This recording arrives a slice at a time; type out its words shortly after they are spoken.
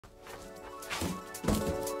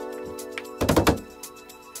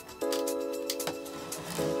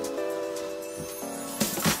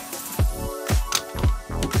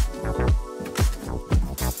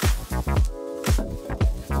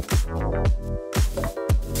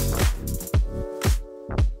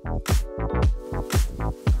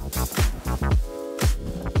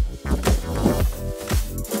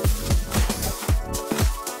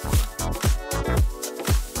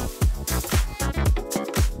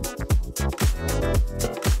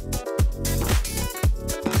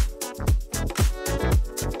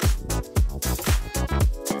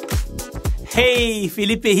Hey,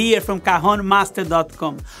 Felipe here from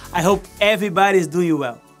CajonMaster.com. I hope everybody is doing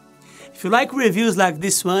well. If you like reviews like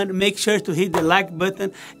this one, make sure to hit the like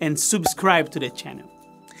button and subscribe to the channel.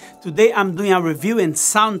 Today I'm doing a review and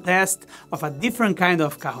sound test of a different kind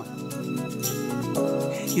of cajon.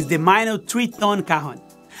 It's the Meinl 3-tone cajon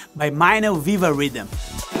by Meinl VivaRhythm.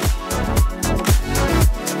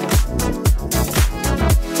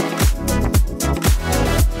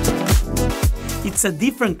 It's a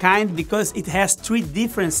different kind because it has 3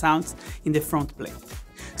 different sounds in the front plate.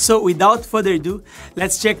 So without further ado,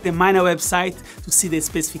 let's check the Meinl website to see the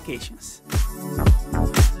specifications.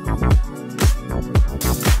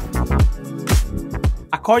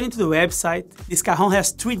 According to the website, this cajon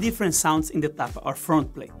has 3 different sounds in the top or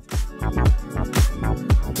front plate.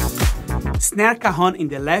 Snare cajon in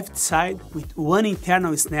the left side with 1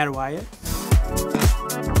 internal snare wire.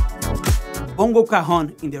 Bongo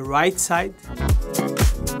cajon in the right side.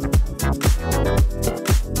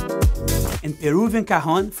 And Peruvian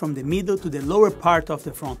cajon from the middle to the lower part of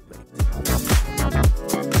the front plate.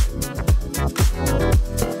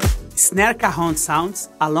 Snare cajon sounds,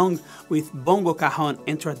 along with bongo cajon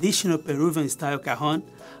and traditional Peruvian style cajon,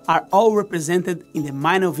 are all represented in the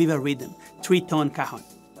Meinl VivaRhythm 3-tone cajon.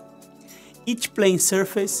 Each playing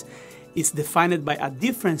surface is defined by a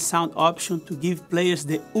different sound option to give players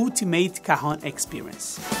the ultimate cajon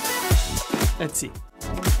experience. Let's see.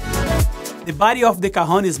 The body of the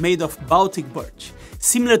cajon is made of Baltic birch,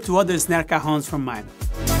 similar to other snare cajons from Meinl.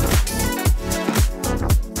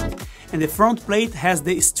 And the front plate has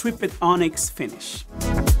the stripped onyx finish.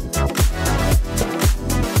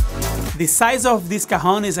 The size of this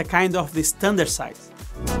cajon is a kind of the standard size,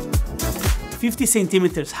 50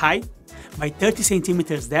 centimeters high by 30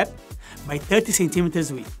 centimeters depth by 30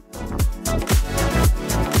 centimeters width.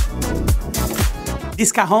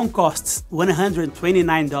 This cajon costs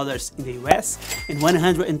 $129 in the US and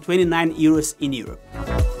 129 euros in Europe.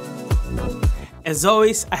 As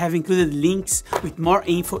always, I have included links with more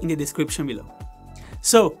info in the description below.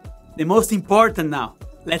 So, the most important now,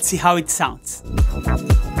 let's see how it sounds.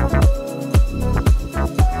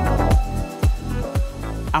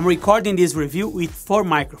 I'm recording this review with 4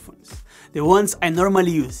 microphones, the ones I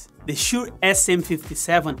normally use: the Shure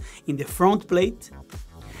SM57 in the front plate,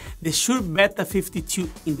 the Shure Beta 52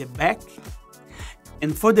 in the back,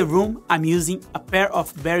 and for the room I'm using a pair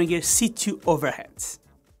of Behringer C2 overheads.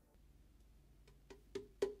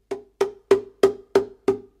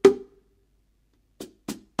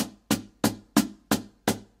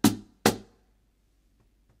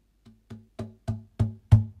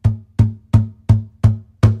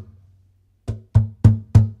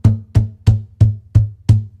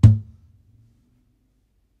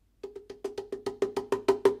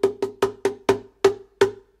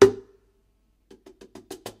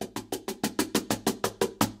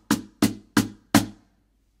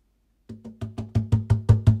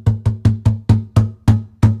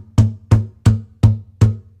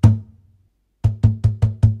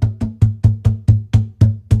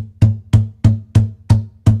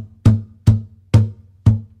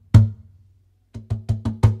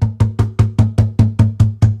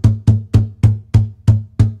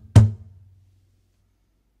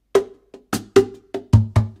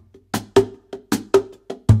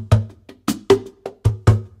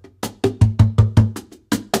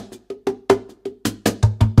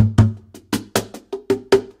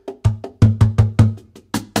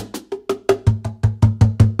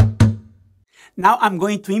 Now I'm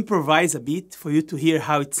going to improvise a bit for you to hear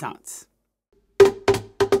how it sounds.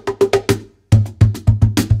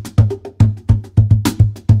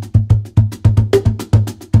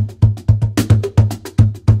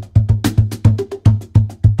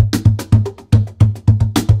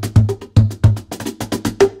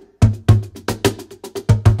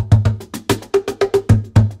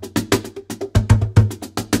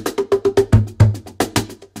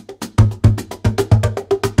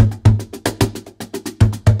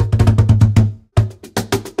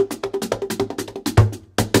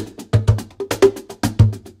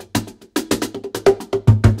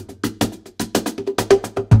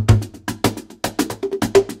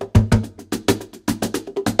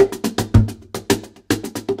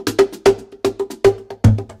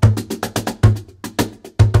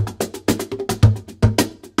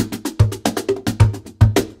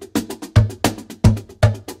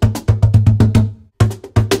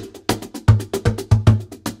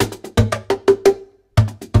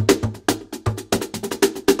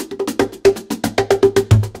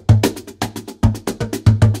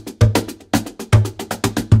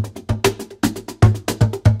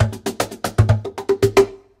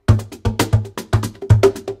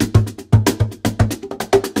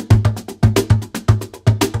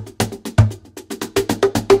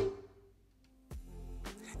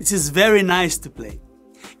 This is very nice to play.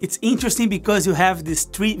 It's interesting because you have these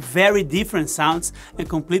three very different sounds and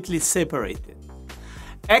completely separated.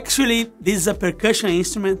 Actually, this is a percussion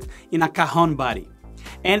instrument in a cajon body.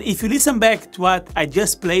 And if you listen back to what I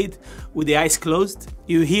just played with the eyes closed,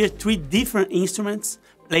 you hear three different instruments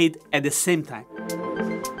played at the same time.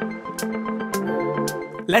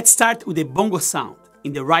 Let's start with the bongo sound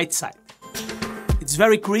in the right side. It's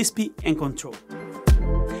very crispy and controlled.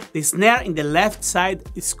 The snare in the left side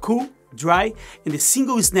is cool, dry, and the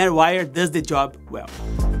single snare wire does the job well.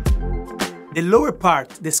 The lower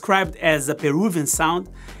part, described as a Peruvian sound,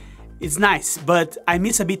 is nice, but I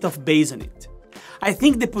miss a bit of bass on it. I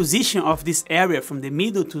think the position of this area from the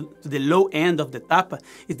middle to the low end of the tapa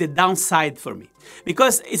is the downside for me,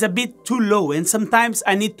 because it's a bit too low and sometimes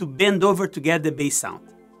I need to bend over to get the bass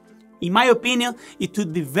sound. In my opinion, it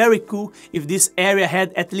would be very cool if this area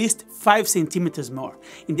had at least 5 centimeters more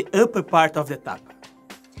in the upper part of the tapa.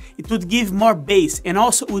 It would give more bass and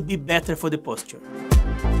also would be better for the posture.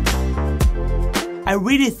 I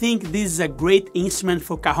really think this is a great instrument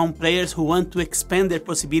for cajon players who want to expand their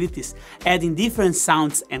possibilities, adding different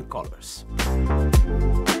sounds and colors.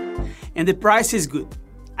 And the price is good.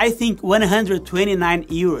 I think 129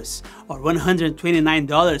 euros or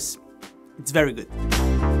 $129, it's very good.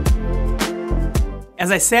 As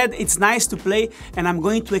I said, it's nice to play and I'm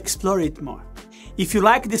going to explore it more. If you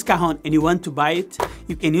like this cajon and you want to buy it,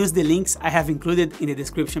 you can use the links I have included in the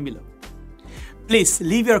description below. Please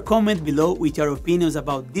leave your comment below with your opinions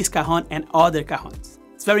about this cajon and other cajons.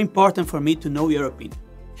 It's very important for me to know your opinion.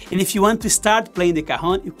 And if you want to start playing the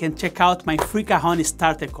cajon, you can check out my free cajon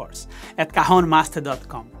starter course at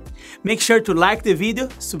cajonmaster.com. Make sure to like the video,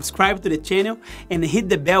 subscribe to the channel, and hit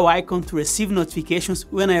the bell icon to receive notifications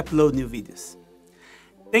when I upload new videos.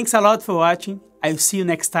 Thanks a lot for watching. I'll see you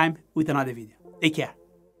next time with another video. Take care.